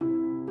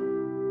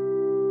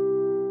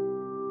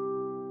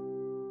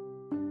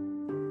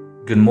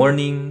Good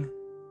morning,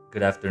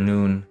 good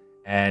afternoon,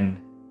 and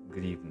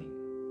good evening.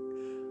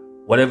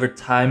 Whatever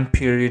time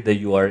period that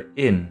you are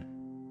in,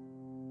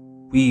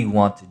 we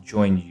want to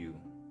join you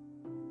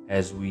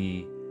as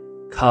we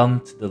come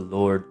to the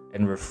Lord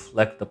and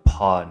reflect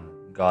upon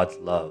God's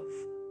love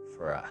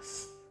for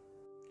us.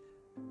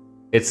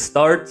 It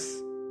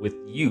starts with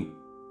you.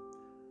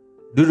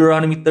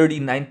 Deuteronomy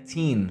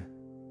 30:19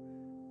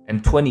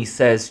 and 20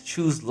 says,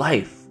 "Choose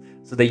life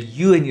so that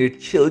you and your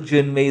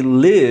children may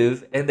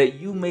live and that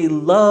you may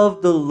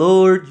love the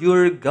Lord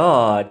your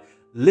God.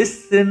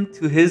 Listen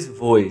to his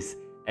voice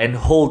and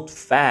hold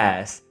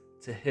fast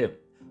to him.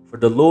 For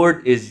the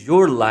Lord is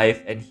your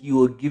life and he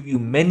will give you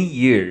many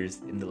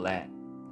years in the land."